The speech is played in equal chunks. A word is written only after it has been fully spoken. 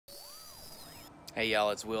Hey y'all,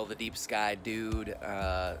 it's Will, the Deep Sky Dude.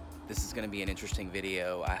 This is going to be an interesting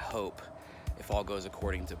video, I hope, if all goes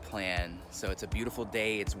according to plan. So it's a beautiful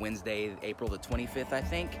day. It's Wednesday, April the 25th, I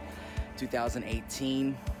think,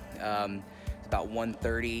 2018. It's about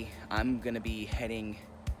 1:30. I'm going to be heading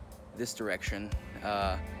this direction,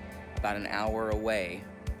 about an hour away.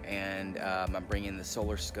 And I'm bringing the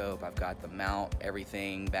solar scope. I've got the mount,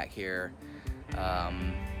 everything back here.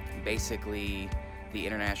 Basically, the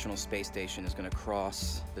International Space Station is going to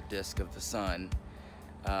cross the disk of the sun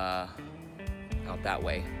out that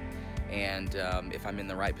way, and if I'm in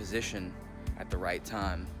the right position at the right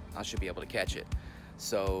time, I should be able to catch it.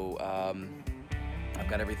 So I've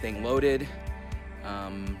got everything loaded.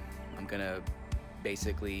 I'm gonna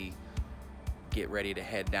basically get ready to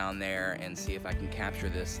head down there and see if I can capture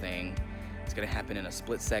this thing. It's gonna happen in a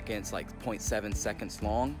split second. It's like 0.7 seconds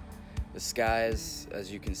long. The skies,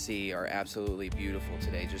 as you can see, are absolutely beautiful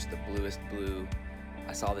today, just the bluest blue.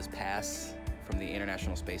 I saw this pass from the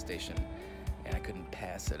International Space Station and I couldn't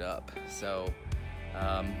pass it up. So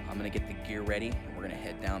I'm gonna get the gear ready and we're gonna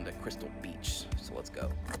head down to Crystal Beach. So let's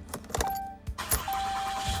go.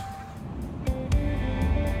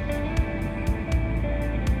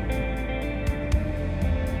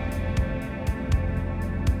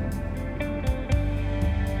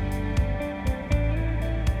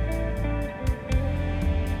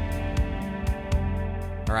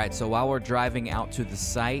 Alright, so while we're driving out to the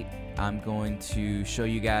site, I'm going to show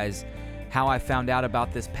you guys how I found out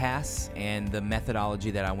about this pass and the methodology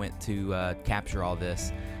that I went to capture all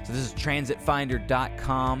this. So this is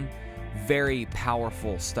transitfinder.com. Very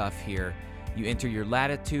powerful stuff here. You enter your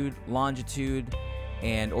latitude, longitude,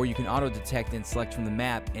 or you can auto-detect and select from the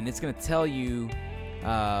map, and it's going to tell you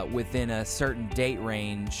within a certain date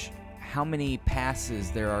range how many passes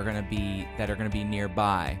there are going to be that are going to be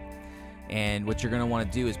nearby. And what you're going to want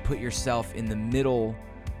to do is put yourself in the middle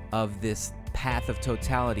of this path of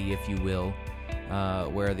totality, if you will,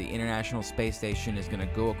 where the International Space Station is going to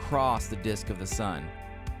go across the disk of the sun.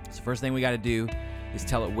 So first thing we got to do is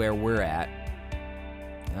tell it where we're at.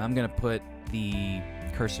 And I'm going to put the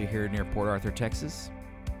cursor here near Port Arthur, Texas.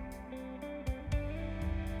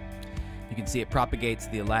 You can see it propagates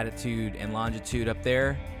the latitude and longitude up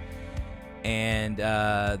there. And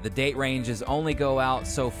the date ranges only go out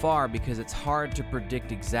so far because it's hard to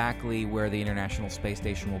predict exactly where the International Space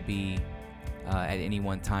Station will be at any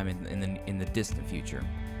one time in the distant future.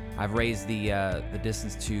 I've raised the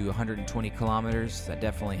distance to 120 kilometers. That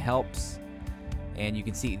definitely helps. And you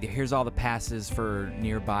can see here's all the passes for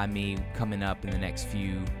nearby me coming up in the next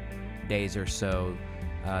few days or so.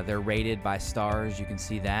 They're rated by stars. You can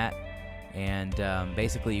see that. And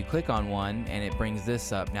basically you click on one and it brings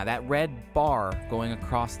this up. Now that red bar going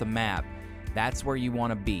across the map, that's where you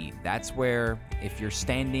want to be. That's where, if you're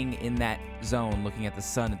standing in that zone looking at the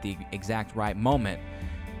sun at the exact right moment,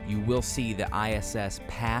 you will see the ISS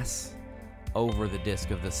pass over the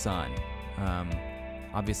disk of the sun.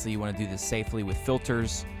 Obviously you want to do this safely with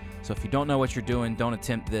filters, so if you don't know what you're doing, don't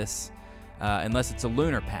attempt this unless it's a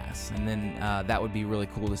lunar pass, and then that would be really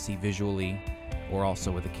cool to see visually, or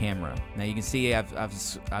also with a camera. Now you can see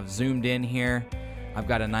I've zoomed in here. I've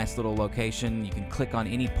got a nice little location. You can click on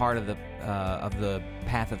any part of the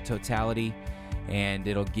path of totality and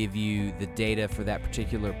it'll give you the data for that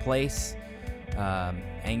particular place,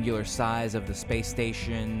 angular size of the space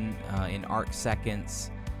station in arc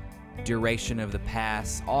seconds, duration of the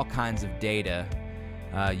pass, all kinds of data.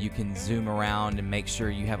 You can zoom around and make sure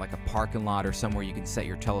you have like a parking lot or somewhere you can set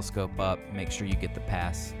your telescope up, make sure you get the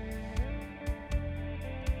pass.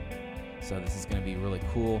 So this is going to be really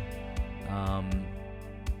cool.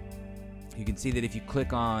 You can see that if you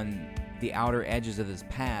click on the outer edges of this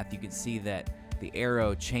path, you can see that the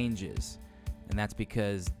arrow changes, and that's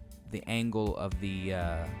because the angle of the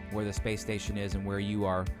where the space station is and where you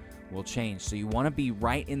are will change. So you want to be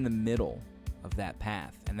right in the middle of that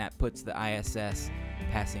path, and that puts the ISS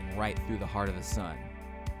passing right through the heart of the sun.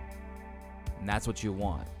 And that's what you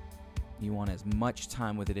want. You want as much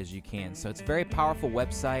time with it as you can. So it's a very powerful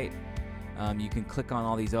website. You can click on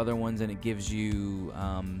all these other ones and it gives you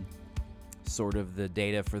sort of the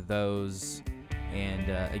data for those. And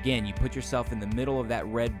again, you put yourself in the middle of that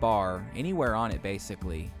red bar, anywhere on it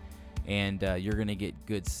basically, and you're going to get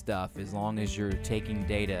good stuff as long as you're taking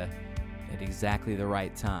data at exactly the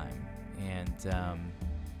right time. And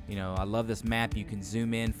you know, I love this map. You can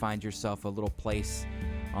zoom in, find yourself a little place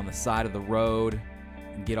on the side of the road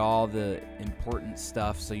and get all the important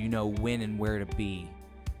stuff so you know when and where to be.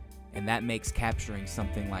 And that makes capturing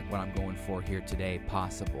something like what I'm going for here today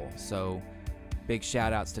possible. So big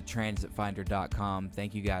shout outs to transitfinder.com.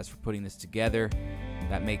 Thank you guys for putting this together.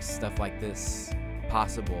 That makes stuff like this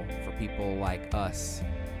possible for people like us,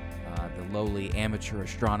 the lowly amateur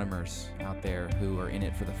astronomers out there who are in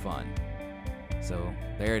it for the fun. So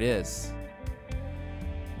there it is.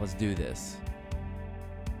 Let's do this.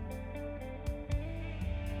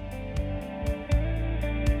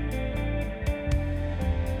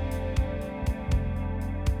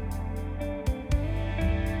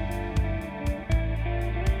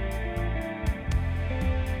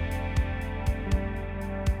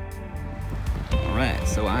 Alright,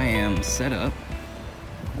 so I am set up.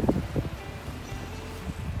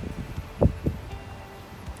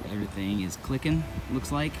 Everything is clicking,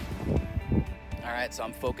 looks like. Alright, so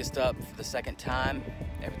I'm focused up for the second time.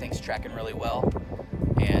 Everything's tracking really well.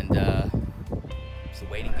 And it's a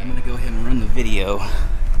waiting game. I'm gonna go ahead and run the video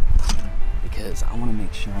because I wanna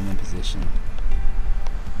make sure I'm in position.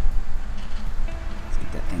 Let's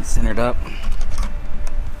get that thing centered up.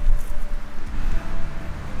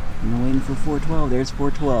 I'm waiting for 412. There's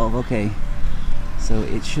 412. Okay. So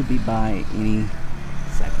it should be by any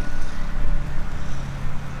second.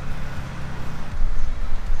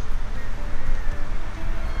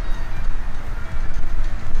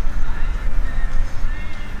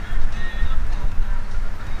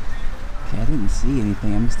 Okay, I didn't see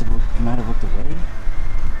anything. I might have looked away.